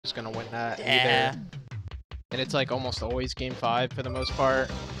who's gonna win that Yeah. either. And it's like almost always game 5 for the most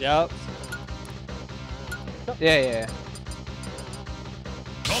part. Yep. Yeah.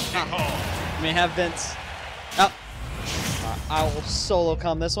 You may have Vince. Oh. I will solo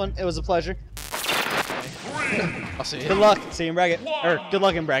com this one. It was a pleasure. I'll see you. Good luck. See you in bracket. Or good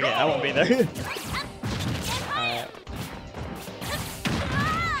luck in bracket. I won't be there. Alright.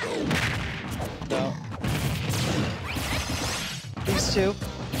 So. These two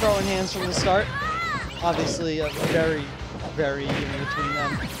throwing hands from the start. Obviously, very, very even between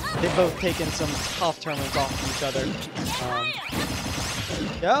them. They've both taken some tough tournaments off of each other.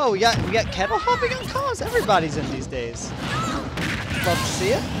 Yo, we got kettle hopping on comms. Everybody's in these days. Love to see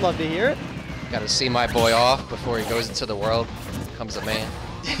it. Love to hear it. Gotta see my boy off before he goes into the world, becomes a man.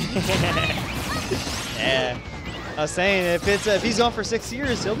 Yeah. I was saying, if he's gone for 6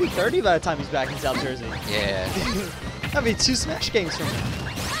 years, he'll be 30 by the time he's back in South Jersey. Yeah. That'd be 2 Smash games from him.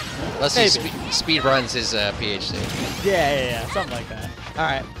 Unless he speed runs his PhD. Yeah, something like that. All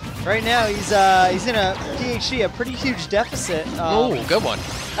right. Right now he's in a PhD, a pretty huge deficit. Oh, good one.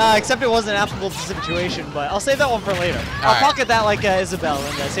 Except it wasn't applicable to the situation, but I'll save that one for later. I'll pocket that like Isabel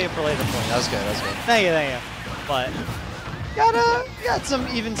and save it for later. That was good. That was good. Thank you. But got some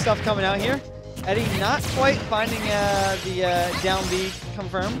even stuff coming out here. Eddie not quite finding the down B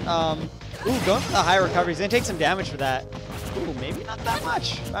confirmed. Ooh, going for the high recovery. He's gonna take some damage for that. Ooh, maybe not that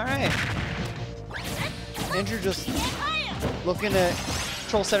much. All right. Andrew just looking to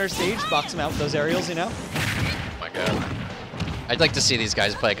control center stage, box him out with those aerials, you know? Oh my god. I'd like to see these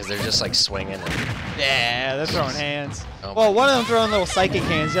guys play because they're just like swinging. Yeah, they're throwing hands. Oh well, one of them throwing little psychic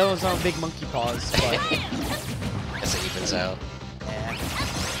hands, the other one's throwing big monkey paws. But guess it evens out. yeah.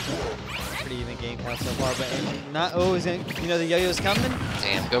 Pretty even game count so far, but Andrew not. Oh, is it, you know the yo-yo's coming?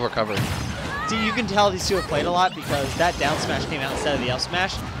 Damn, good recovery. See, you can tell these two have played a lot because that down smash came out instead of the L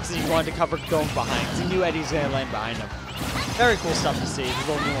smash, so you wanted to cover going behind. Because he knew Eddie's going to land behind him. Very cool stuff to see, the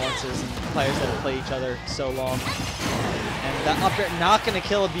little nuances and players that have played each other so long. And that up air not going to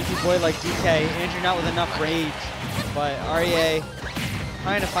kill a beefy boy like DK. Andrew not with enough rage, but Aryeh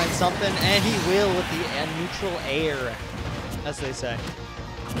trying to find something, and he will with the neutral air, as they say.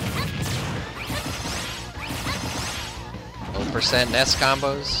 0% nest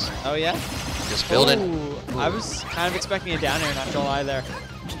combos. Oh yeah? Just building. Ooh, I was kind of expecting a down air, not gonna lie there.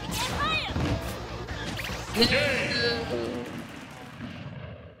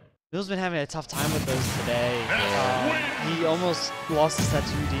 Bill's been having a tough time with those today. He almost lost his set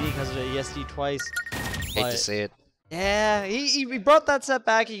 2D because of the ESD twice. Hate to see it. Yeah, he brought that set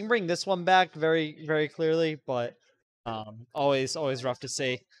back. He can bring this one back very, very clearly, but always rough to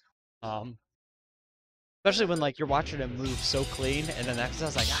see. Especially when like you're watching him move so clean, and then that's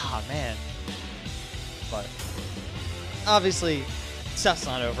like, ah man. But obviously, stuff's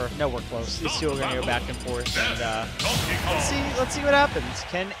not over. Nowhere close. These two are gonna go back and forth, and let's see what happens.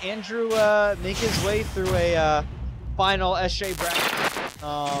 Can Andrew make his way through a final SJ bracket?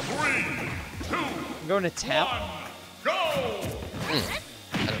 I'm going to tap.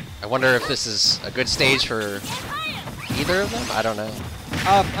 I wonder if this is a good stage for either of them. I don't know.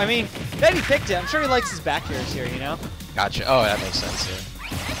 I mean, Betty picked it. I'm sure he likes his back airs here, you know? Gotcha. Oh, that makes sense, yeah.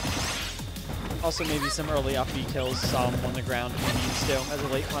 Also, maybe some early up B kills on the ground if he needs to, as a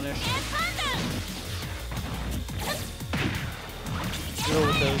late punish. Deal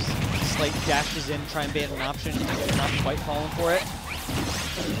with those slight dashes in, try and ban an option. He's not quite falling for it.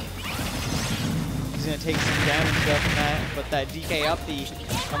 He's going to take some damage though from that, but that DK up B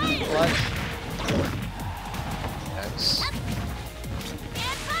coming in clutch. Nice.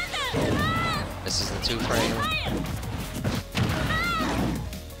 This is the 2-frame.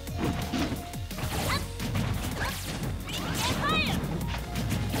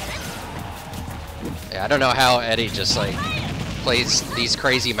 Yeah, I don't know how Eddie just like plays these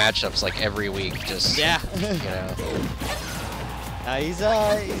crazy matchups like every week. Just yeah, you know.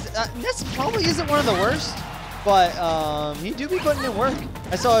 This probably isn't one of the worst, but he do be putting in work.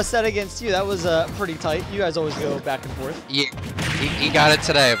 I saw a set against you. That was pretty tight. You guys always go back and forth. Yeah, he got it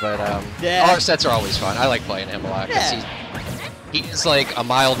today, but yeah. Our sets are always fun. I like playing him a lot because he's like a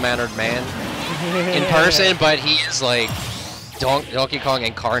mild-mannered man in person, but he is like Donkey Kong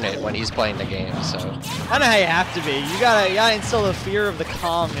incarnate when he's playing the game. So I know how you have to be. You gotta instill the fear of the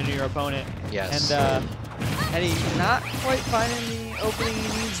Kong into your opponent. Yes. And Eddie not quite finding the opening he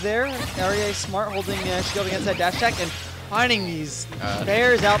needs there. Aryeh smart holding shield against that dash attack and finding these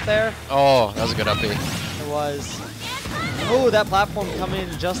bears out there. Oh, that was a good up B. It was. Oh, that platform coming in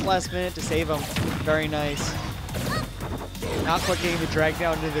just last minute to save him. Very nice. Not quite getting the drag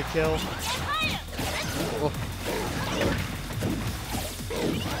down into the kill. Oh.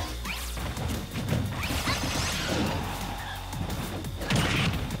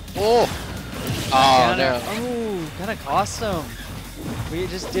 Oh! Oh, no. Oh, kind of cost him. We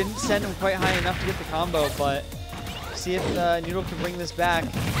just didn't send him quite high enough to get the combo, but see if Noodle can bring this back.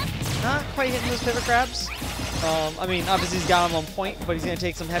 Not quite hitting those pivot grabs. I mean, obviously he's got him on point, but he's going to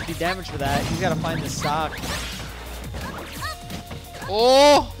take some hefty damage for that. He's got to find the stock.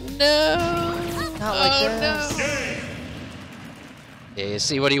 Oh, no! Not like this. No. Yeah, you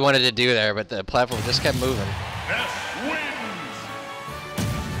see what he wanted to do there, but the platform just kept moving.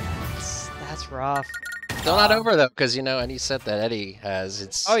 That's rough. Still not over though, because you know any set that Eddie has,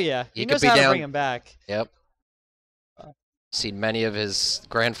 it's. Oh yeah, he knows could be how down. to bring him back. Yep. Seen many of his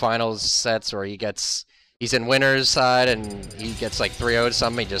grand finals sets where he's in winner's side and he gets like 3-0'd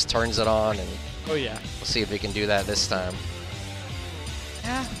something, he just turns it on, and Oh yeah. we'll see if he can do that this time.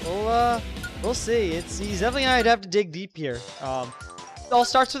 Yeah, we'll see. He's definitely gonna have to dig deep here. It all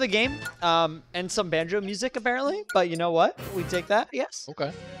starts with a game, and some banjo music apparently. But you know what? We take that. Yes.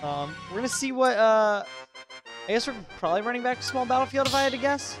 Okay. We're gonna see what. I guess we're probably running back to Small Battlefield if I had to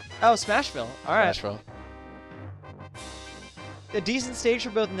guess. Oh, Smashville. All right. Smashville. A decent stage for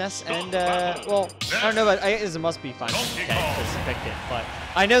both Ness and well, I don't know, but I guess it must be fine. Okay, because I picked it. But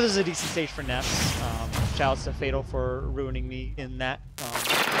I know there's a decent stage for Ness. Shoutouts to Fatal for ruining me in that.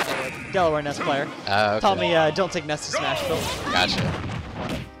 Delaware Ness player. Okay. Tell me, don't take Ness to Smashville. Gotcha.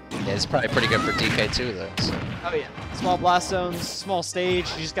 Yeah, it's probably pretty good for DK too, though. So. Oh yeah. Small blast zones, small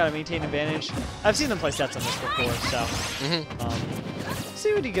stage. You just gotta maintain advantage. I've seen them play sets on this before, so.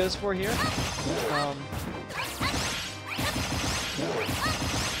 See what he goes for here.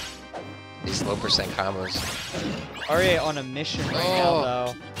 These low percent combos. Aryeh on a mission right now,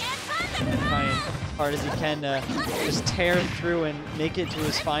 though. Trying as hard as he can to just tear through and make it to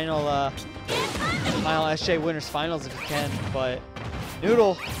his final SJ Winners Finals if he can. But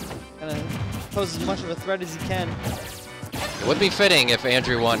Noodle gonna pose as much of a threat as he can. It would be fitting if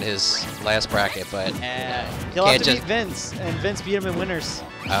Andrew won his last bracket, but he'll have to beat Vince, and Vince beat him in Winners.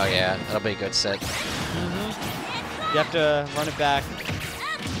 Oh yeah, that'll be a good set. You have to run it back.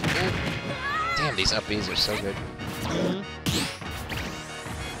 Damn, these up Bs are so good.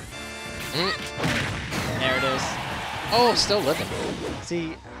 There it is. Oh, still living.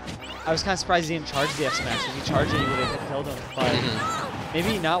 See, I was kind of surprised he didn't charge the F smash. If he charged it, he would have killed him. But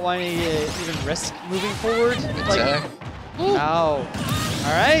maybe not wanting to even risk moving forward. Like, ow.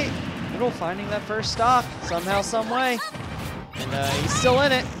 All right. Noodle finding that first stock somehow, some way. And he's still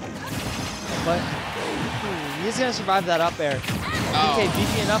in it. But he's going to survive that up air. Okay,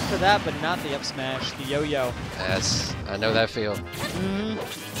 beefy enough for that, but not the up smash, the yo-yo. Yes, I know that feel.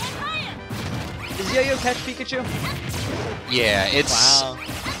 Does yo-yo catch Pikachu? Yeah, it's... Wow.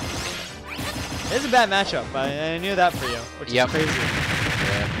 It's a bad matchup, but I knew that for you, which is crazy.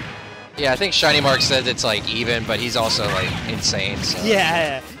 Yeah, I think Shiny Mark said it's like even, but he's also like insane. So.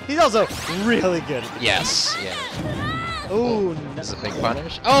 Yeah, he's also really good. Yes, yeah. Ooh, this is a big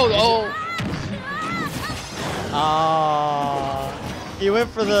punish. Oh! He went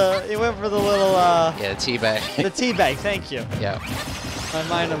for the little yeah, the teabag. the teabag, thank you. Yeah. My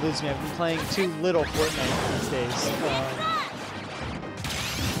mind eludes me. I've been playing too little Fortnite these days.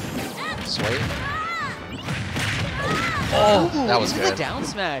 Sweet. Oh, that was good. The down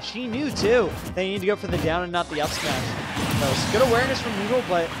smash. He knew too. They need to go for the down and not the up smash. So it's good awareness from Noodle,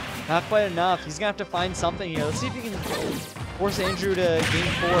 but not quite enough. He's gonna have to find something here. Let's see if he can force Andrew to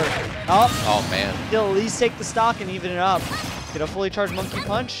game 4. Oh man. He'll at least take the stock and even it up. Get a fully charged Monkey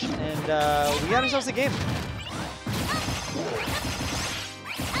Punch, and we got ourselves a game.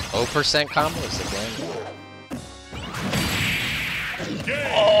 0% combos again.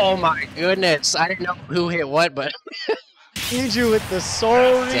 Oh my goodness. I didn't know who hit what, but... Andrew with the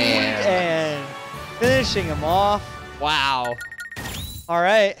soul read Damn. and finishing him off. Wow. All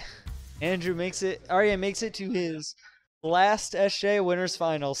right. Aryeh makes it to his last SJ Winners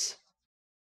Finals.